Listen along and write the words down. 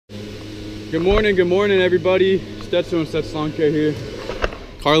Good morning, everybody. Stetson and Stetson here.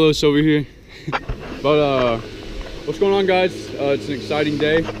 Carlos over here. But what's going on, guys? It's an exciting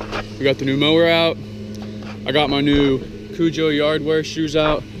day. We got the new mower out. I got my new Kujo Yardwear shoes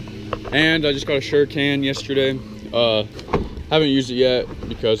out, and I just got a Surecan yesterday. Haven't used it yet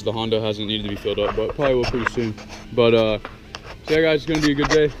because the Honda hasn't needed to be filled up, but probably will pretty soon. But so yeah, guys, it's gonna be a good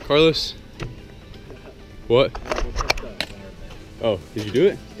day. Carlos, what? Oh, did you do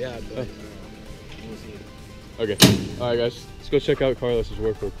it? Yeah. Oh. Okay. All right, guys, let's go check out Carlos's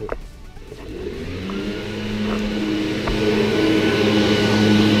work real quick.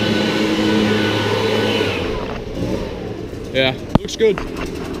 Yeah, looks good.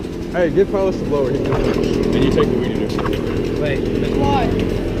 Hey, give Carlos the blower. He's gonna finish, and you take the weed eater. Wait. Why?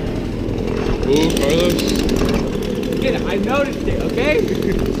 Ooh, Carlos. Get it. I noticed it. Okay.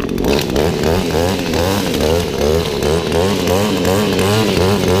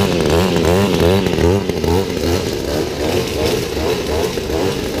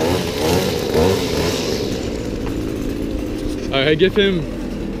 All right, hey, give him.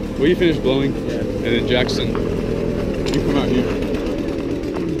 Will you finish blowing? Yeah. And then Jackson, you come out here.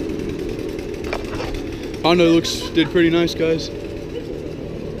 Honda did pretty nice, guys.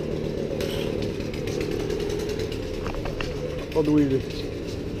 Hold the weed.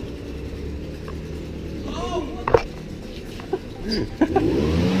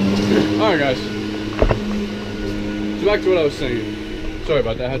 Alright, guys. So back to what I was saying. Sorry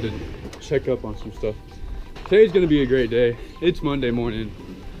about that. I had to check up on some stuff. Today's gonna be a great day. It's Monday morning.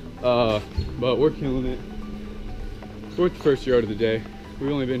 But we're killing it. We're at the first yard of the day. We've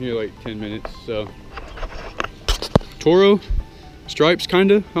only been here like 10 minutes, so. Toro stripes,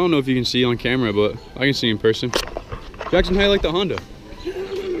 kinda. I don't know if you can see on camera, but I can see in person. Jackson, how you like the Honda?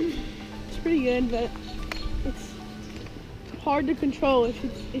 It's pretty good, but it's hard to control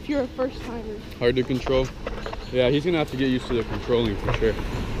if you're a first timer. Hard to control? Yeah, he's gonna have to get used to the controlling for sure.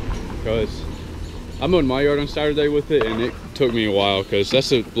 Because I mowed my yard on Saturday with it, and it took me a while because that's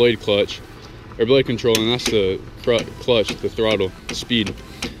the blade clutch, or blade control, and that's the clutch, the throttle, the speed.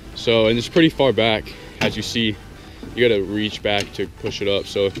 So, and it's pretty far back, as you see. You gotta reach back to push it up,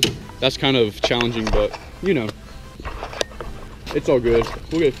 so that's kind of challenging, but you know, it's all good.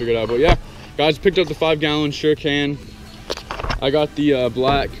 We'll get it figured out. But yeah, guys, picked up the 5-gallon Surecan. I got the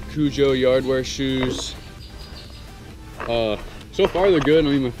black Kujo Yardwear shoes. So far they're good. I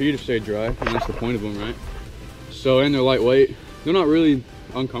mean, my feet have stayed dry, and that's the point of them, right? So, and they're lightweight. They're not really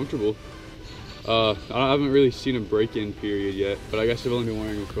uncomfortable. I haven't really seen a break-in period yet, but I guess I've only been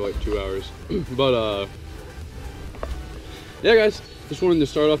wearing them for like 2 hours. But yeah, guys, just wanted to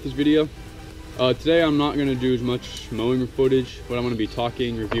start off this video. Today I'm not gonna do as much mowing footage, but I'm gonna be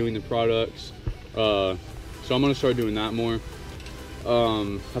talking, reviewing the products. So I'm gonna start doing that more.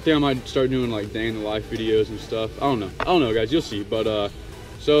 I think I might start doing like day in the life videos and stuff. I don't know, guys, you'll see. But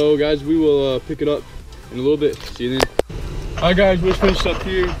so guys, we will pick it up in a little bit. See you then. All right, guys, we just finished up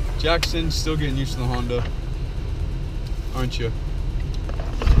here. Jackson's still getting used to the Honda, aren't you?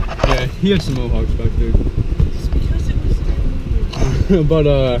 Yeah, he had some mohawks back there. But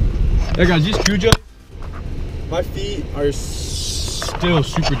yeah, guys, these Kujo, my feet are still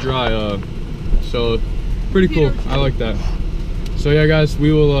super dry, so pretty cool. I like that. So yeah, guys,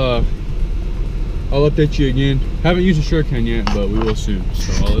 we will I'll update you again. Haven't used a Surecan yet, but we will soon,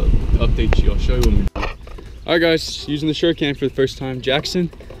 so I'll update you. I'll show you when we do. All right, guys, using the Surecan for the first time.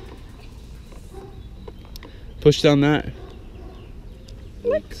 Jackson, push down that.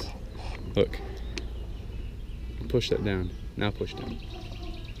 Look, push that down. Now push down.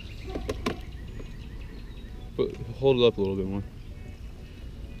 Hold it up a little bit more.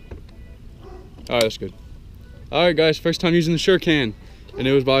 Alright, that's good. Alright, guys, first time using the Surecan, and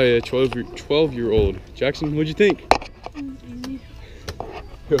it was by a 12-year-old. Jackson, what'd you think?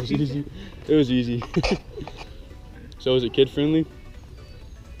 It was easy. It was easy. So is it kid friendly?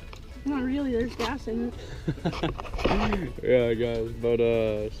 Not really, there's gas in it. Yeah, guys, but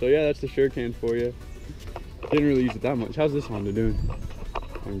so yeah, that's the Surecan for you. Didn't really use it that much. How's this Honda doing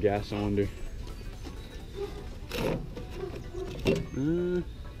on gas, I wonder?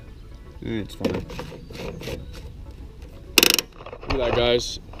 It's fine. Look at that,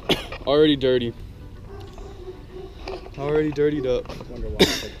 guys. Already dirty. Already dirtied up. I wonder why I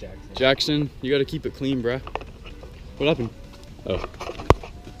picked Jackson. Jackson, you gotta keep it clean, bruh. What happened? Oh.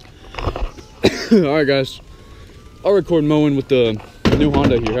 Alright, guys. I'll record mowing with the new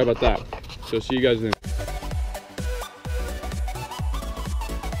Honda here. How about that? So see you guys then.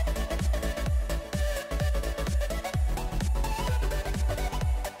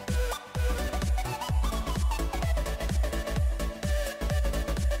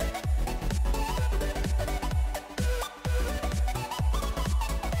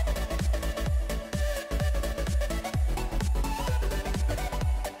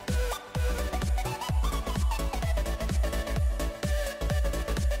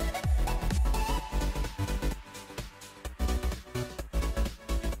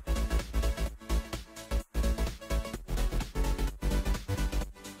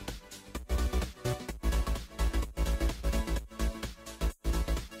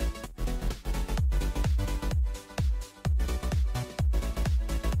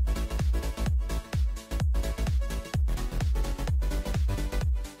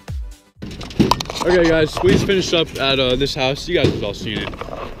 Okay guys, we just finished up at this house. You guys have all seen it.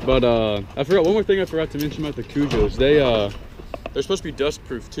 But I forgot one more thing I forgot to mention about the Kujos. They're supposed to be dust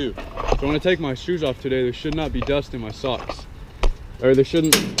proof too. So when I take my shoes off today, there should not be dust in my socks. Or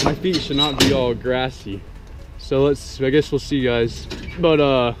my feet should not be all grassy. So I guess we'll see guys.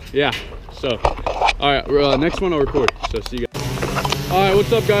 But yeah, so, all right, next one I'll record. So see you guys. All right,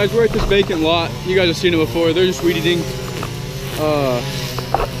 what's up guys? We're at this vacant lot. You guys have seen it before. They're just weed eating.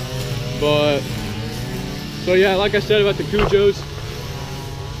 So yeah, like I said about the Kujos,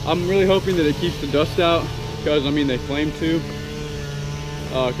 I'm really hoping that it keeps the dust out because I mean they flame too.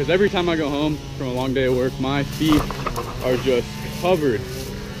 Because every time I go home from a long day of work, my feet are just covered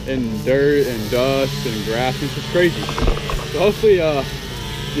in dirt and dust and grass, and it's just crazy. So hopefully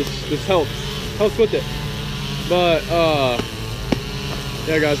this helps with it. But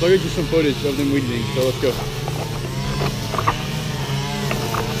yeah guys, I'll get you some footage of them weed eating, so let's go.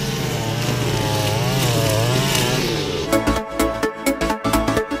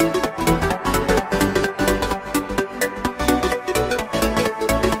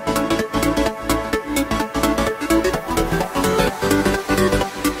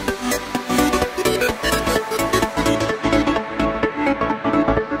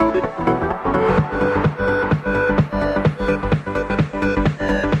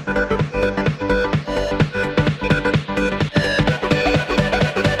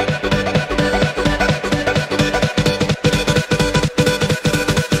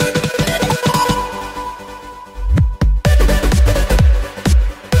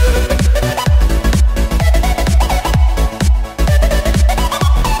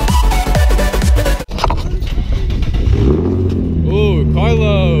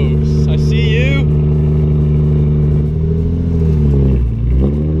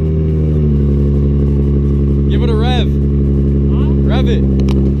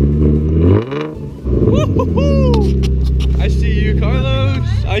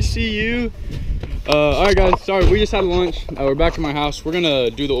 I see you. All right guys, sorry, we just had lunch. We're back at my house. We're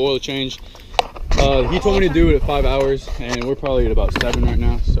gonna do the oil change. He told me to do it at 5 hours and we're probably at about 7 right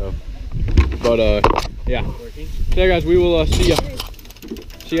now, so. But yeah. So yeah guys, we will see you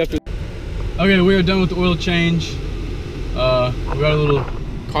after. Okay, we are done with the oil change. We got a little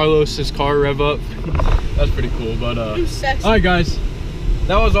Carlos's car rev up. That's pretty cool, but all right guys,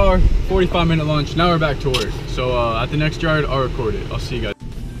 that was our 45-minute lunch. Now we're back to work. So at the next yard, I'll record it. I'll see you guys.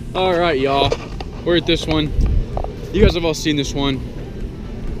 All right, y'all, we're at this one. You guys have all seen this one.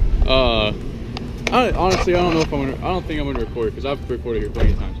 Honestly, I don't think I'm gonna record it because I've recorded here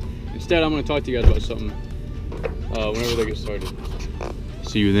plenty of times. Instead, I'm gonna talk to you guys about something whenever they get started.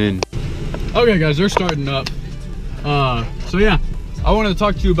 See you then. Okay, guys, they're starting up. So yeah, I wanted to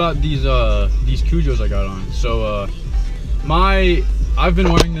talk to you about these Kujos I got on. So I've been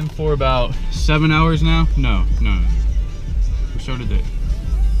wearing them for about 7 hours now. No. So did they?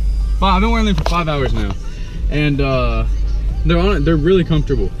 I've been wearing them for 5 hours now, and they're really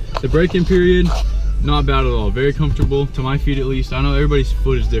comfortable. The break-in period, not bad at all. Very comfortable to my feet, at least. I know everybody's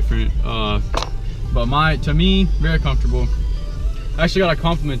foot is different, but to me, very comfortable. I actually got a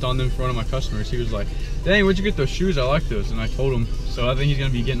compliment on them from one of my customers. He was like, "Dang, where'd you get those shoes? I like those." And I told him, so I think he's gonna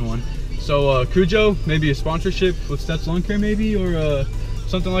be getting one. So Kujo, maybe a sponsorship with Stats Lawn Care, maybe, or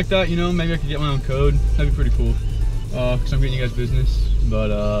something like that. You know, maybe I could get my own code. That'd be pretty cool. Because I'm getting you guys business.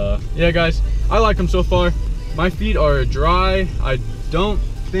 But yeah guys, I like them so far. My feet are dry. I don't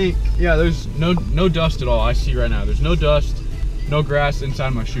think, yeah, there's no dust at all. I see right now, there's no dust, no grass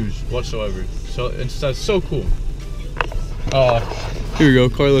inside my shoes whatsoever. So that's so cool. Here we go,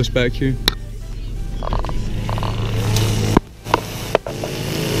 Carlos back here.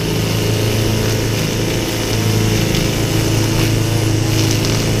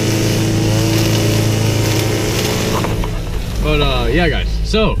 But yeah guys,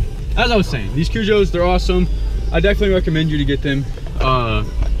 so as I was saying, these Kujos, they're awesome. I definitely recommend you to get them.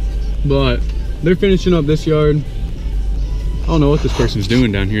 But they're finishing up this yard. I don't know what this person's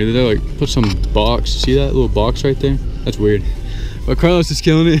doing down here. They're like put some box. See that little box right there? That's weird. But Carlos is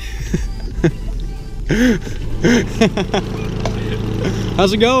killing it.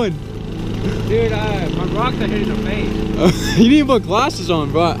 How's it going? Dude, my rocks are hitting the face. You need to put glasses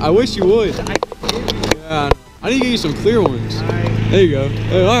on, bro. I wish you would. Yeah, I need to get you some clear ones. There you go.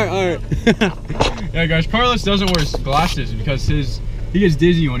 All right. Yeah, guys, Carlos doesn't wear glasses because he gets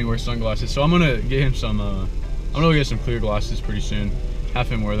dizzy when he wears sunglasses. So I'm gonna get him some. I'm gonna get some clear glasses pretty soon. Have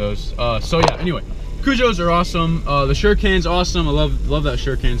him wear those. So yeah. Anyway, Kujos are awesome. The Surecan's awesome. I love that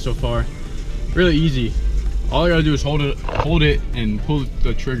Surecan so far. Really easy. All I gotta do is hold it and pull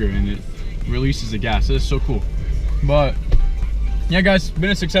the trigger, and it releases the gas. This is so cool. But yeah, guys,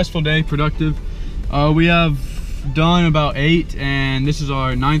 been a successful day, productive. We have done about 8, and this is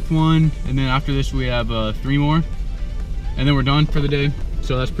our 9th one, and then after this we have 3 more, and then we're done for the day,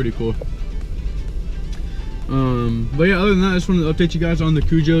 so that's pretty cool. But yeah, other than that, I just wanted to update you guys on the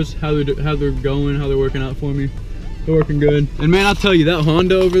Kujos, how they're going, how they're working out for me. They're working good. And man, I'll tell you, that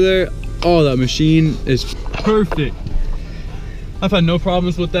Honda over there, oh, that machine is perfect. I've had no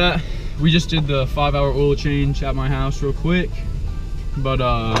problems with that. We just did the 5-hour oil change at my house real quick, but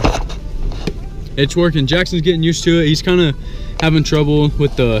it's working. Jackson's getting used to it. He's kind of having trouble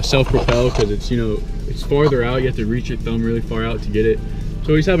with the self-propel because it's, you know, it's farther out. You have to reach your thumb really far out to get it.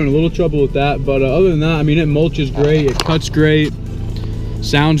 So he's having a little trouble with that. But other than that, I mean, it mulches great. It cuts great.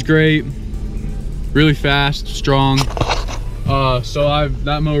 Sounds great. Really fast, strong. So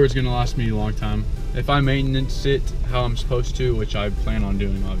that mower is going to last me a long time. If I maintenance it how I'm supposed to, which I plan on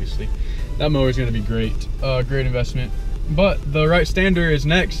doing, obviously, that mower is going to be great. Great investment. But the right stander is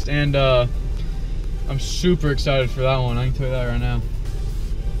next, and I'm super excited for that one. I can tell you that right now.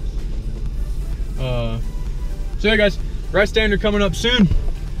 So yeah, guys, right stander coming up soon.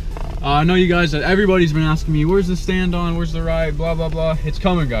 I know you guys, everybody's been asking me, where's the stand on, where's the right, blah blah blah. It's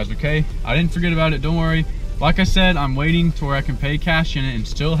coming, guys, okay? I didn't forget about it, don't worry. Like I said, I'm waiting to where I can pay cash in it and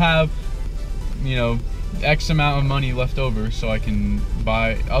still have, you know, X amount of money left over so I can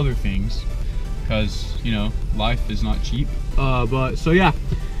buy other things, because, you know, life is not cheap. But so yeah,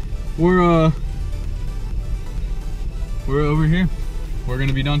 we're over here. We're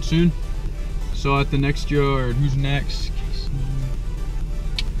gonna be done soon. So at the next yard, who's next?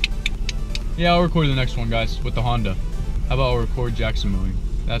 Yeah, I'll record the next one, guys, with the Honda. How about I'll record Jackson mowing?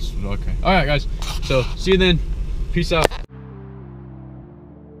 That's okay. All right, guys. So see you then. Peace out.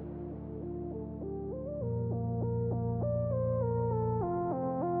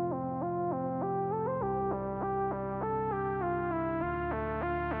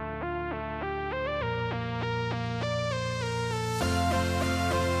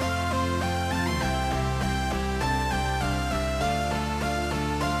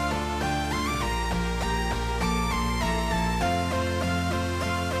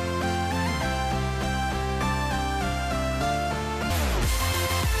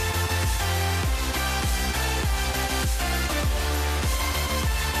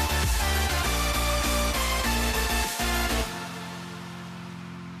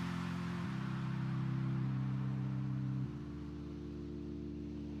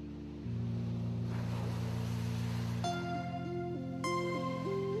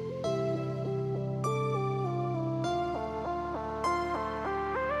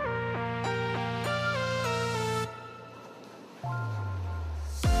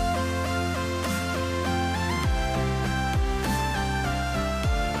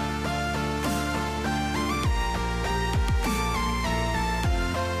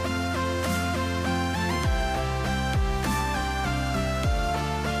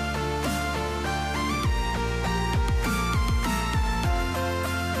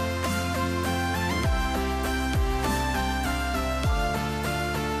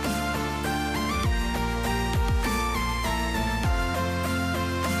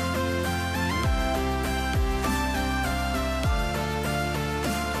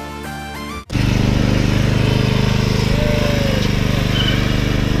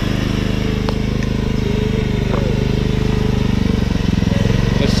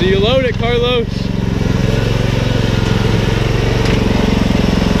 See you load it, Carlos.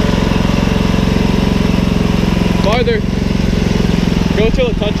 Farther. Go till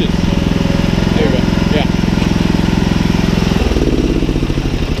it touches. There you go. Yeah.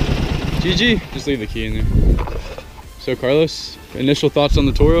 GG. Just leave the key in there. So Carlos, initial thoughts on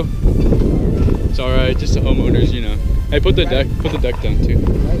the Toro? It's all right. Just the homeowners, you know. Hey, put the deck down too.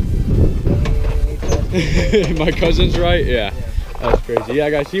 My cousin's right. Yeah. That's crazy. Yeah,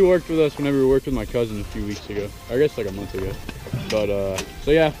 guys, he worked with us whenever we worked with my cousin a few weeks ago. I guess like a month ago. But, so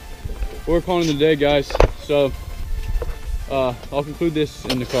yeah, we're calling it a day, guys. So, I'll conclude this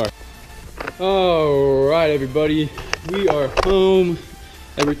in the car. All right, everybody. We are home.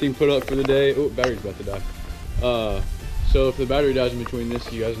 Everything put up for the day. Oh, battery's about to die. So if the battery dies in between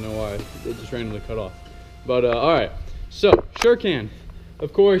this, you guys know why. It just randomly cut off. But, all right. So, Surecan.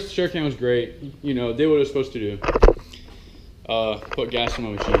 Of course, Surecan was great. You know, did what it was supposed to do. Put gas in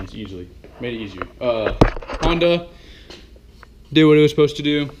my machines easily, made it easier. Honda did what it was supposed to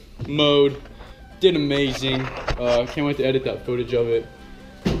do, mowed, did amazing. Can't wait to edit that footage of it.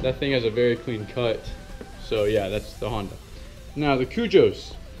 That thing has a very clean cut. So yeah, that's the Honda. Now the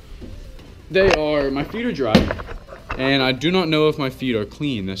Kujos, my feet are dry, and I do not know if my feet are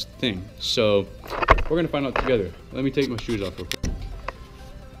clean. That's the thing. So we're gonna find out together. Let me take my shoes off real quick.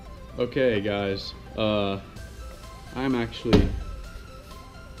 Okay, guys. I'm actually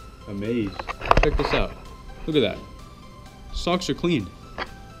amazed. Check this out. Look at that. Socks are clean.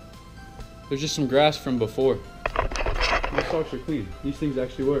 There's just some grass from before. My socks are clean. These things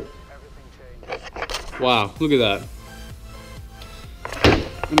actually work. Wow, look at that.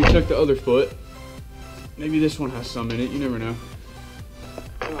 Let me check the other foot. Maybe this one has some in it, you never know.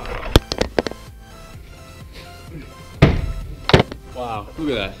 Wow, look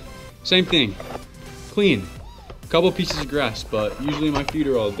at that. Same thing, clean. A couple pieces of grass, but usually my feet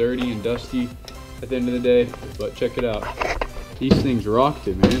are all dirty and dusty at the end of the day, but check it out. These things rocked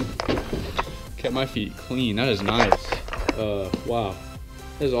it, man. Kept my feet clean, that is nice. Wow,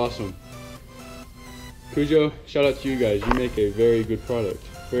 that is awesome. Kujo, shout out to you guys. You make a very good product,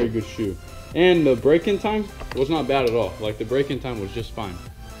 very good shoe. And the break-in time was not bad at all. Like the break-in time was just fine.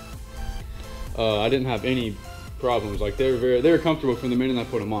 I didn't have any problems. Like they were comfortable from the minute I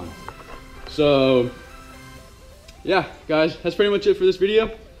put them on. So yeah, guys, that's pretty much it for this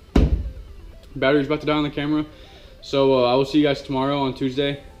video. Battery's about to die on the camera. So I will see you guys tomorrow on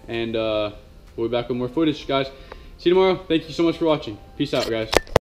Tuesday, and we'll be back with more footage, guys. See you tomorrow. Thank you so much for watching. Peace out, guys.